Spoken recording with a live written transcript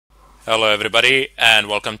Hello everybody and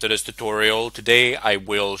welcome to this tutorial. Today I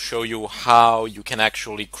will show you how you can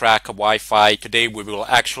actually crack a Wi-Fi. Today we will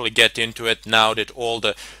actually get into it now that all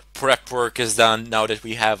the prep work is done, now that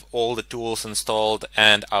we have all the tools installed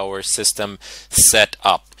and our system set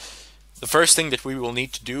up. The first thing that we will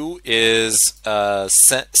need to do is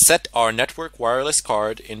set our network wireless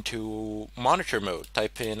card into monitor mode.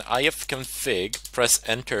 Type in ifconfig, press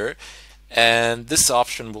enter, and this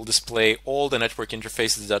option will display all the network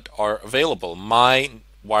interfaces that are available. My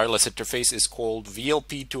wireless interface is called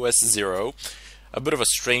VLP2S0. A bit of a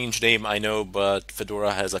strange name, I know, but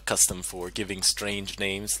Fedora has a custom for giving strange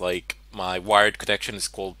names. Like my wired connection is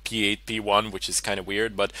called P8P1, which is kind of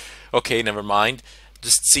weird, but okay, never mind.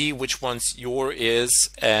 Just see which one's your is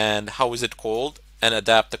and how is it called and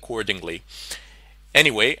adapt accordingly.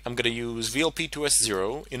 Anyway, I'm going to use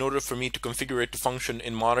VLP2S0. In order for me to configure it to function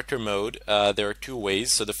in monitor mode, there are two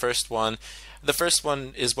ways. So the first one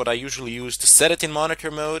is what I usually use to set it in monitor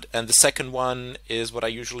mode, and the second one is what I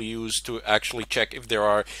usually use to actually check if there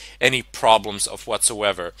are any problems of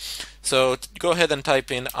whatsoever. So go ahead and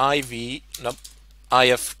type in ifconfig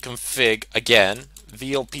again,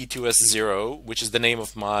 VLP2S0, which is the name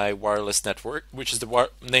of my wireless network, which is the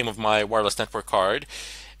name of my wireless network card,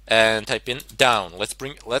 and type in down.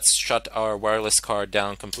 Let's shut our wireless card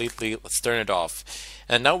down completely. Let's turn it off.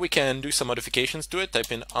 And now we can do some modifications to it.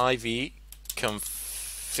 Type in ivconfig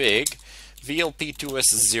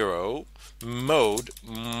VLP2S0 mode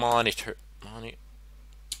monitor.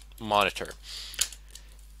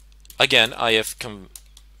 Again, ifconfig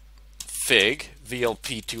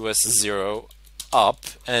VLP2S0 up,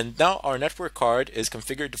 and now our network card is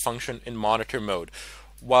configured to function in monitor mode.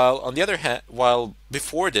 While on the other hand, while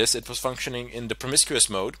before this it was functioning in the promiscuous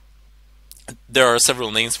mode. There are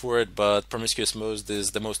several names for it, but promiscuous mode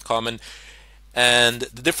is the most common. And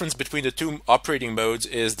the difference between the two operating modes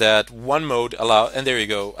is that one mode and there you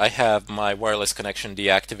go, I have my wireless connection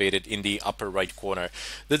deactivated in the upper right corner.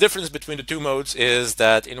 The difference between the two modes is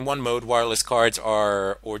that in one mode wireless cards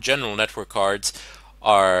or general network cards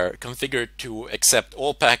are configured to accept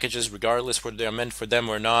all packages regardless whether they are meant for them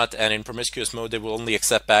or not, and in promiscuous mode they will only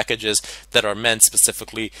accept packages that are meant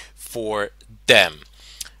specifically for them.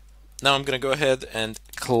 Now I'm going to go ahead and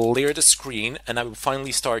clear the screen, and I will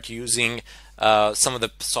finally start using some of the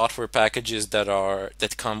software packages that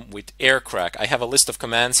come with Aircrack. I have a list of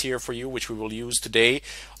commands here for you which we will use today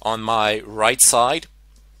on my right side,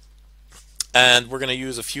 and we're going to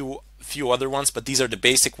use a few other ones, but these are the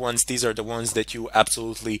basic ones. These are the ones that you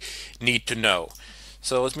absolutely need to know.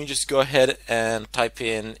 So let me just go ahead and type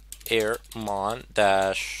in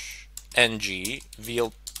airmon-ng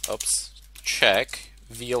check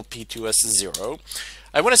VLP2S0.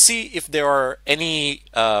 I want to see if there are any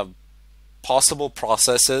possible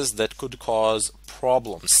processes that could cause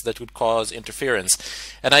problems, that would cause interference,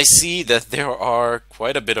 and I see that there are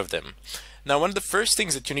quite a bit of them. Now, one of the first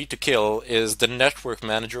things that you need to kill is the network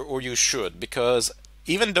manager, or you should, because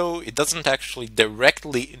even though it doesn't actually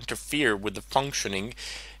directly interfere with the functioning,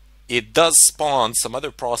 it does spawn some other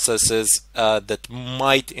processes that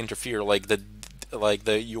might interfere, like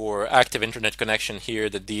your active internet connection here,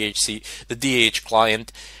 the DH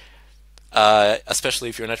client. Especially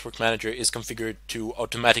if your network manager is configured to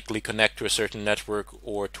automatically connect to a certain network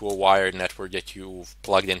or to a wired network that you've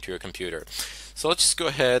plugged into your computer. So let's just go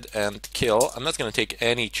ahead and kill. I'm not going to take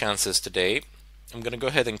any chances today. I'm going to go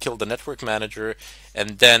ahead and kill the network manager,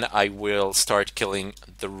 and then I will start killing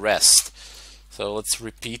the rest. So let's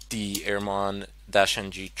repeat the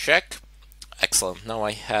airmon-ng check. Excellent. Now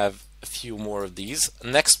I have a few more of these.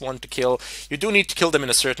 Next one to kill. You do need to kill them in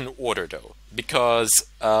a certain order though, because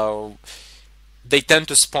they tend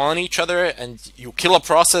to spawn each other, and you kill a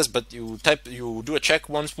process, but you do a check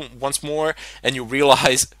once more, and you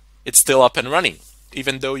realize it's still up and running.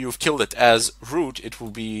 Even though you've killed it as root, it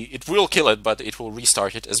will kill it, but it will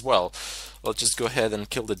restart it as well. Let's just go ahead and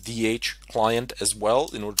kill the DH client as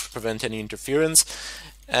well in order to prevent any interference.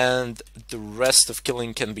 And the rest of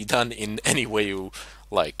killing can be done in any way you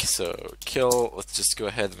like. So let's just go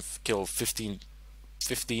ahead and kill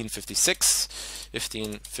 1556,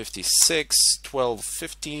 1556,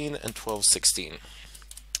 1215, and 1216.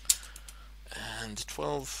 And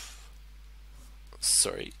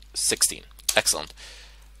 16. Excellent.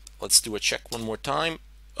 Let's do a check one more time.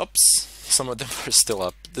 Oops, some of them are still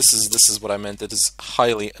up. This is what I meant. It is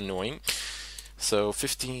highly annoying. So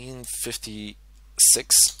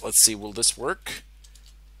 1556. Let's see, will this work?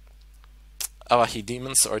 Awahi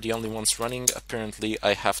demons are the only ones running. Apparently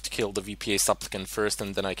I have to kill the WPA supplicant first,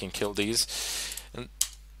 and then I can kill these. And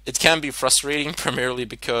it can be frustrating, primarily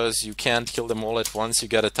because you can't kill them all at once. You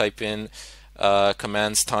gotta type in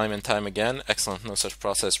commands time and time again. Excellent, no such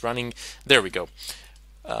process running. There we go.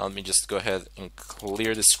 Let me just go ahead and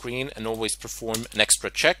clear the screen and always perform an extra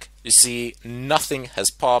check. You see nothing has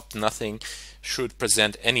popped, nothing should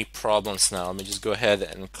present any problems now. Let me just go ahead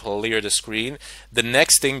and clear the screen. The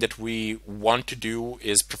next thing that we want to do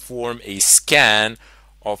is perform a scan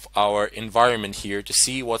of our environment here to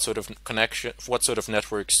see what sort of connection, what sort of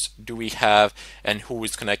networks do we have and who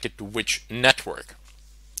is connected to which network.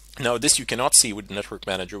 Now this you cannot see with Network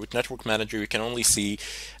Manager. With Network Manager you can only see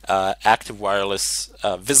active wireless,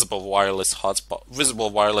 visible wireless hotspot,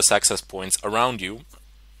 visible wireless access points around you.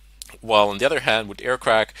 While on the other hand, with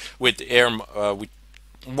Aircrack, with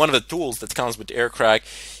one of the tools that comes with Aircrack,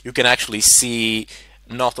 you can actually see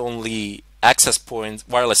not only access points,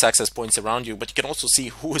 wireless access points around you, but you can also see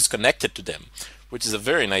who is connected to them, which is a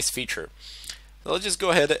very nice feature. So let's just go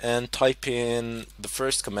ahead and type in the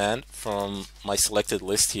first command from my selected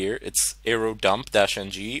list here. It's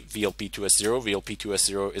aerodump-ng VLP2S0.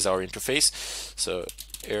 VLP2S0 is our interface. So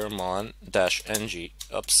airmon-ng,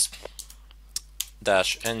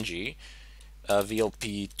 -ng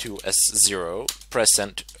VLP2S0, press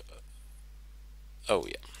enter. Oh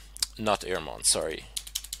yeah, not airmon, sorry.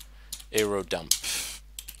 aerodump-ng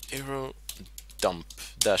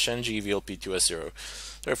VLP2S0.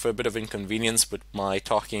 Sorry for a bit of inconvenience with my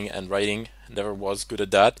talking and writing, never was good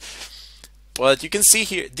at that. But you can see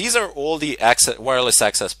here, these are all the wireless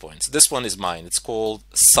access points. This one is mine. It's called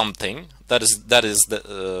something. That is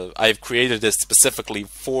the I've created it specifically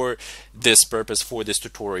for this purpose, for this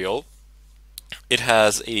tutorial. It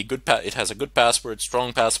has a good password,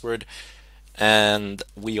 strong password, and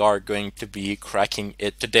we are going to be cracking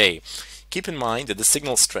it today. Keep in mind that the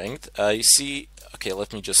signal strength, you see, okay,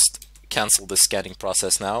 let me just cancel the scanning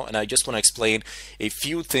process now, and I just want to explain a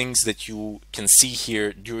few things that you can see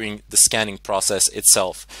here during the scanning process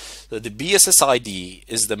itself. So the BSS ID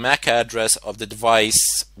is the MAC address of the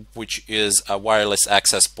device, which is a wireless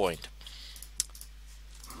access point.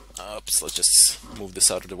 Oops, let's just move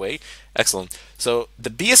this out of the way. Excellent. So the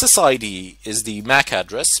BSS ID is the MAC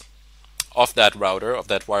address of that router, of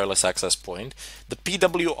that wireless access point. The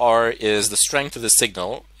PWR is the strength of the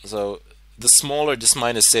signal. So the smaller this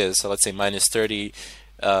minus is, so let's say minus 30,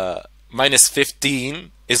 minus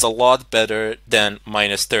 15 is a lot better than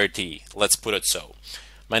minus 30. Let's put it so.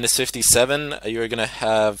 Minus 57, you're going to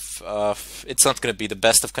have, it's not going to be the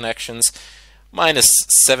best of connections. Minus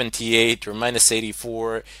 78 or minus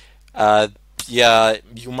 84, yeah,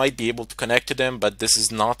 you might be able to connect to them, but this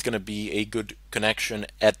is not going to be a good connection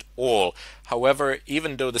at all. However,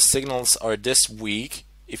 even though the signals are this weak,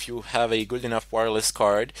 if you have a good enough wireless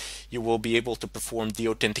card, you will be able to perform the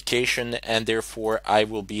authentication, and therefore I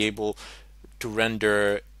will be able to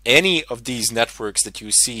render any of these networks that you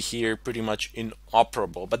see here pretty much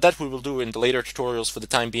inoperable. But that we will do in the later tutorials. For the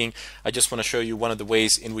time being, I just want to show you one of the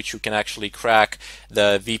ways in which you can actually crack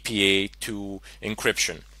the WPA2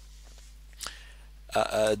 encryption.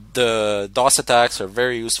 The DOS attacks are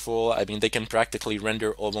very useful. I mean, they can practically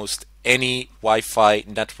render almost any Wi-Fi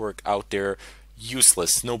network out there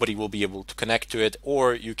useless. Nobody will be able to connect to it,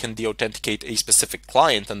 or you can deauthenticate a specific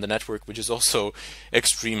client on the network, which is also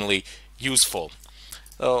extremely useful.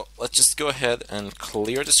 So let's just go ahead and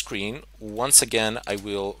clear the screen. Once again, I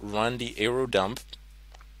will run the aerodump,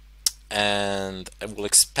 and I will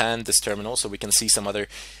expand this terminal so we can see some other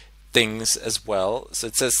things as well. So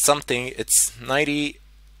it says something, it's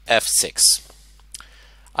 90F6.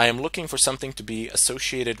 I am looking for something to be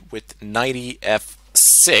associated with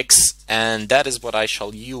 90F6, and that is what I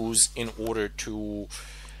shall use in order to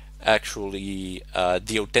actually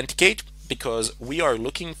deauthenticate, because we are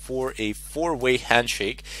looking for a four-way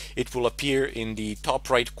handshake. It will appear in the top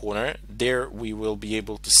right corner. There we will be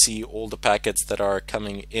able to see all the packets that are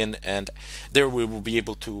coming in, and there we will be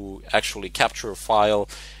able to actually capture a file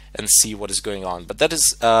and see what is going on. But that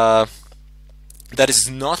is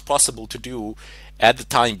not possible to do at the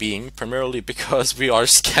time being, primarily because we are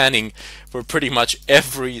scanning for pretty much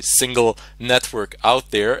every single network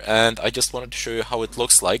out there, and I just wanted to show you how it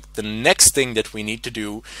looks like. The next thing that we need to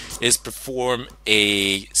do is perform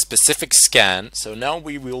a specific scan. So now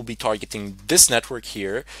we will be targeting this network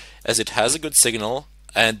here, as it has a good signal,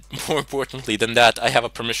 and more importantly than that, I have a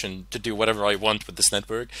permission to do whatever I want with this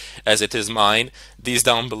network, as it is mine. These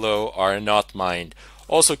down below are not mine.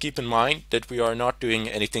 Also keep in mind that we are not doing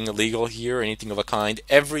anything illegal here, anything of a kind.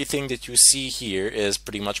 Everything that you see here is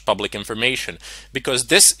pretty much public information, because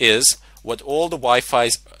this is what all the Wi-Fi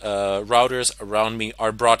routers around me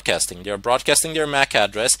are broadcasting. They are broadcasting their MAC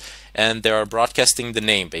address, and they are broadcasting the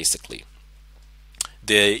name, basically.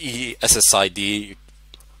 The SSID,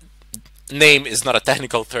 name is not a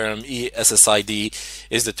technical term. ESSID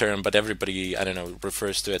is the term, but everybody, I don't know,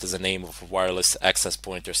 refers to it as a name of a wireless access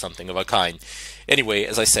point or something of a kind. Anyway,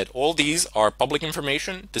 as I said, all these are public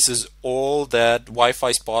information. This is all that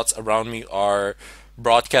Wi-Fi spots around me are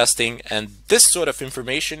broadcasting, and this sort of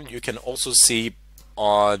information you can also see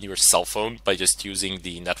on your cell phone by just using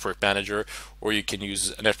the network manager, or you can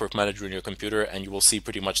use a network manager in your computer and you will see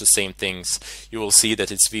pretty much the same things. You will see that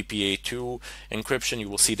it's WPA2 encryption, you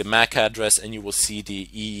will see the MAC address, and you will see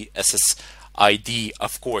the ESSID.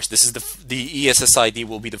 Of course, this is the ESSID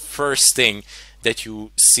will be the first thing that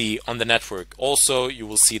you see on the network. Also, you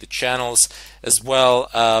will see the channels as well.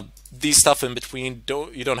 These stuff in between,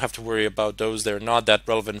 you don't have to worry about those. They're not that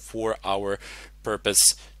relevant for our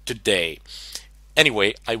purpose today.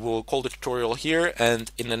 Anyway, I will call the tutorial here,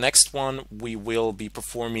 and in the next one we will be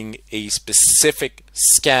performing a specific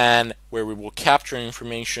scan where we will capture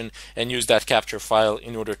information and use that capture file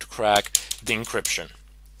in order to crack the encryption.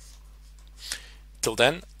 Till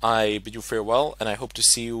then, I bid you farewell, and I hope to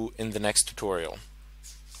see you in the next tutorial.